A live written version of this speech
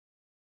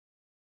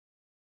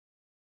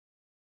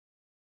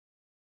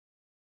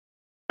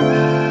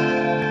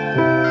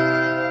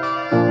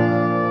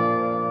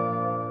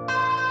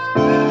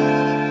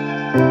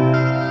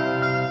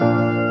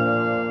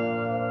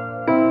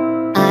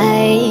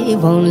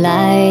won't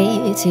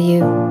lie to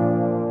you.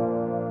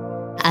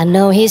 I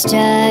know he's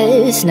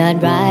just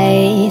not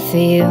right for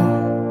you.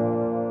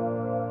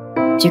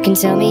 You can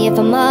tell me if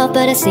I'm off,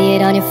 but I see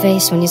it on your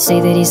face when you say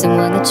that he's the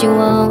one that you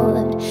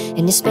want. And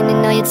you're spending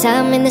all your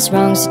time in this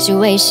wrong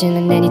situation,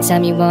 and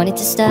anytime you want it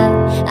to stop.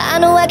 I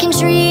know I can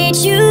treat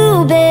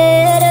you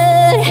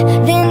better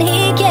than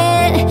he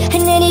can,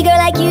 and any girl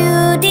like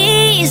you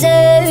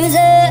deserves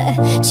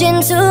a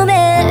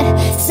gentleman.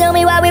 Tell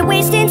me why we're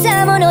wasting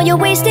time on all your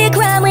wasted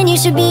crime when you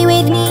should be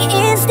with me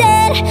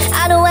instead.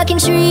 I know I can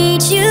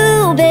treat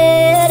you better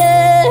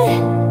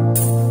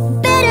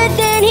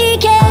than he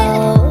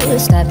can. Oh,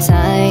 stop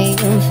time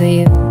for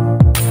you.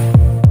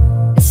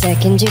 The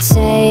second you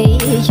say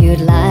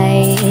you'd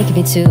like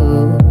me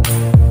to,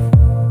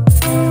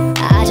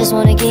 I just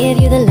wanna give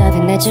you the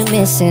loving that you're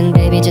missing,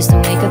 baby, just to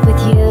wake up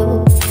with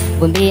you.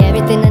 Would be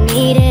everything I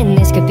need, and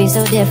this could be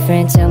so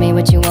different. Tell me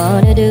what you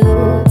wanna do.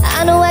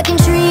 I know I can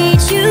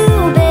treat you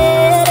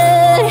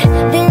better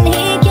than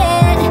he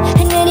can,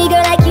 and any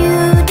girl like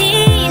you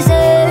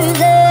deserves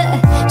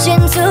a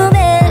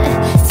gentleman.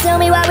 Tell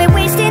me why we're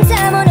wasting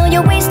time on all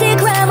your wasted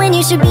crime when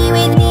you should be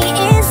with me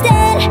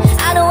instead.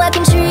 I know I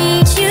can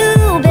treat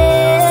you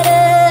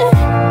better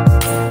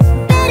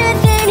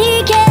than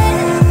he can.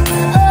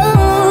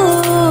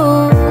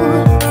 Oh,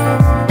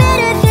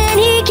 better than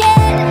he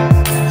can.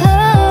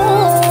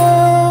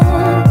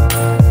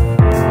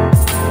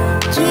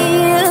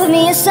 Give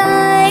me a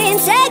sign,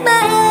 take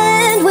my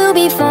hand, we'll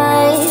be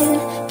fine.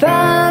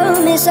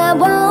 Promise I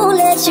won't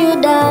let you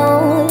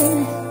down.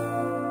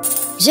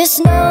 Just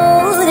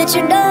know that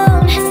you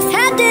don't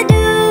have to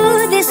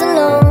do this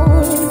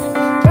alone.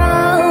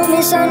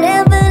 Promise I'll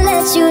never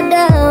let you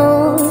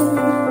down.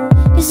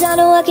 'Cause I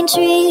know I can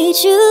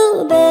treat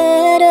you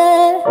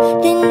better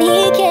than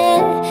he can,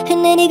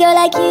 and any girl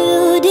like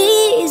you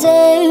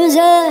deserves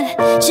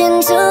a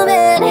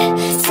gentleman.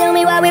 Tell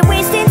me why we're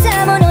wasting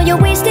time on all your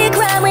wasted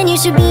crime when you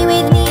should be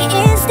with me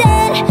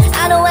instead.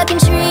 I know I can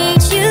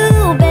treat you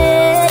better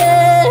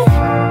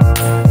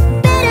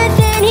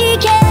than he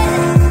can.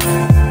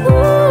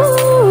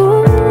 Ooh,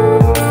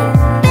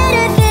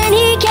 better than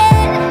he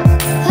can.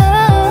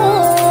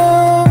 Oh,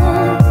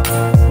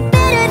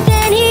 better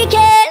than he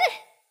can.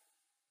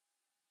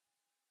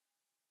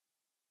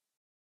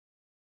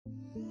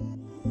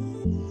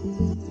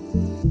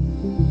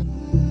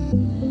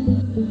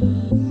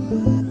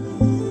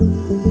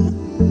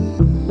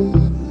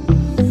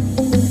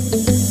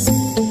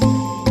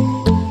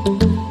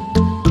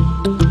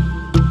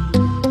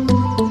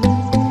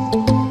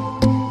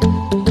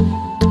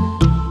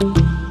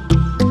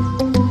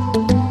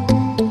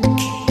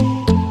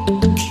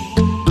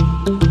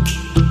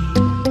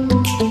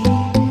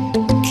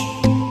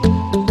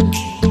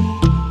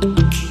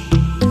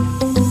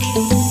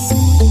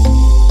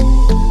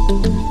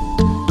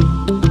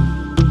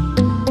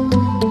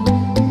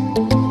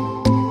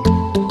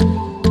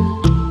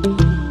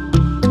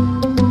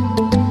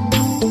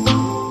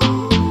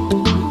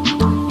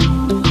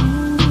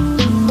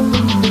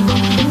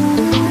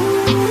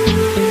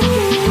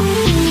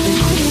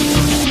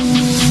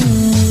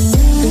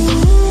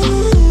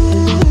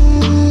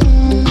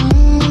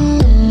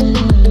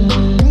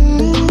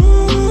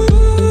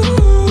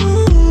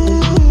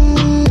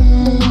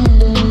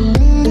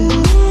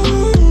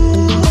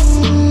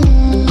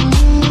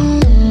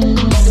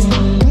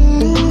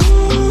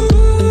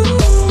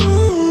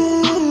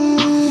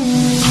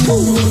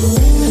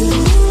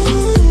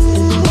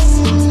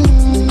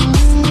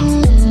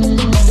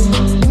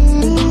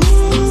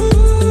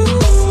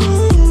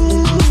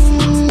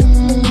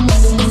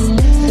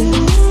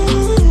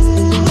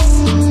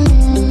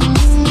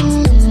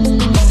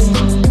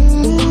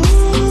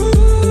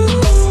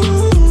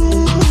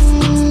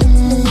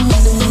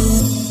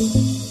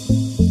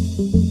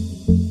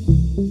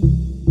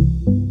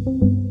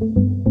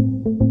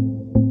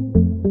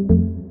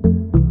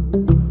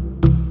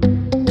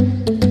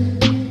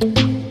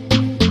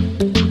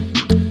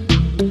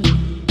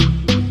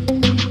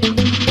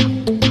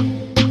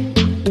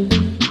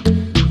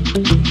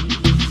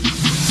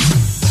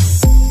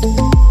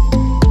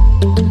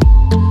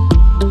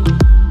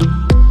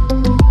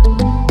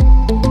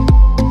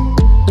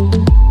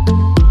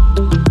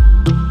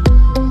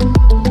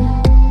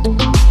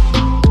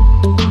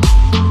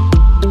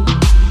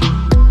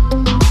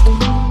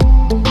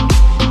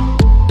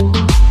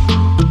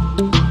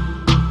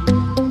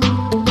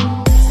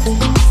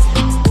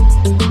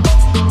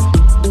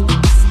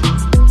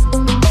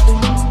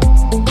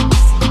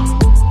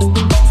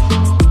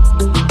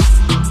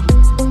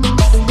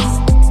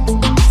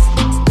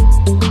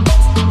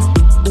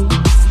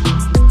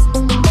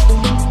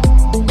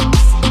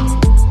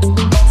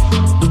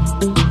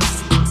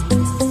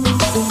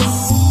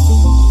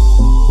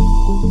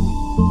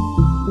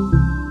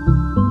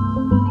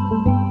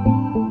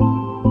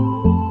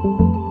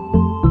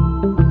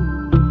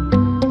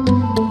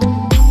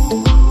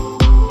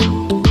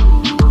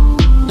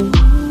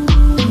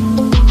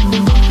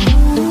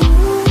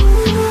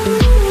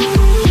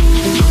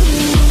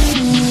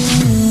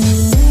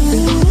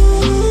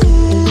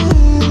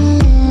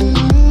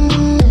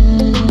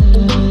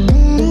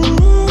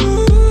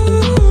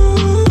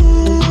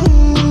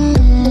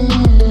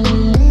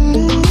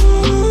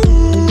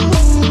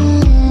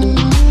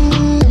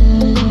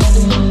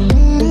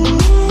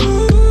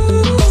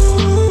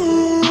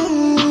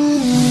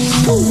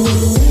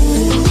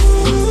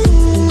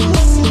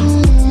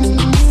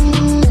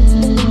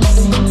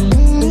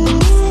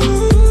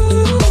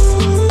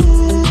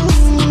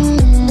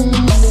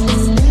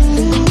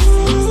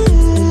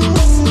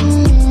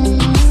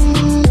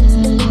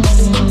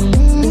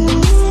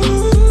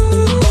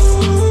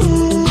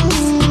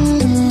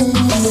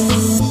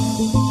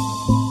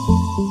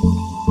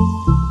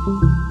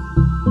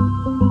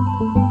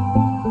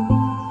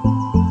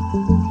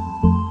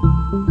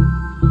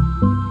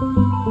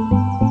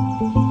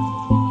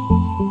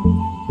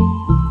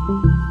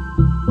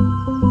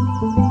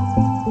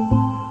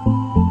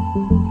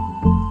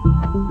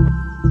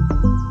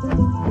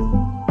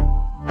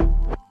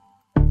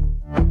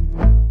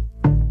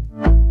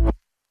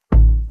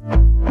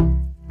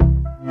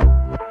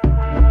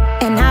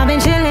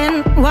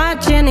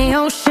 Watching the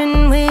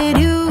ocean with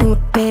you,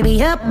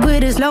 baby, up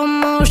with a slow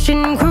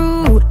motion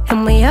crew.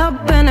 And we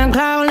up in our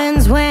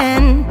cloudlands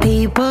when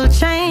people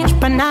change,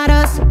 but not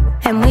us.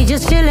 And we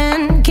just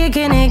chillin',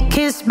 kicking it,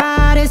 kissed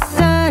by the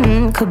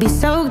sun. Could be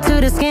soaked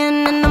to the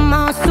skin in the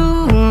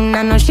monsoon.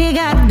 I know she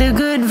got the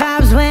good vibe.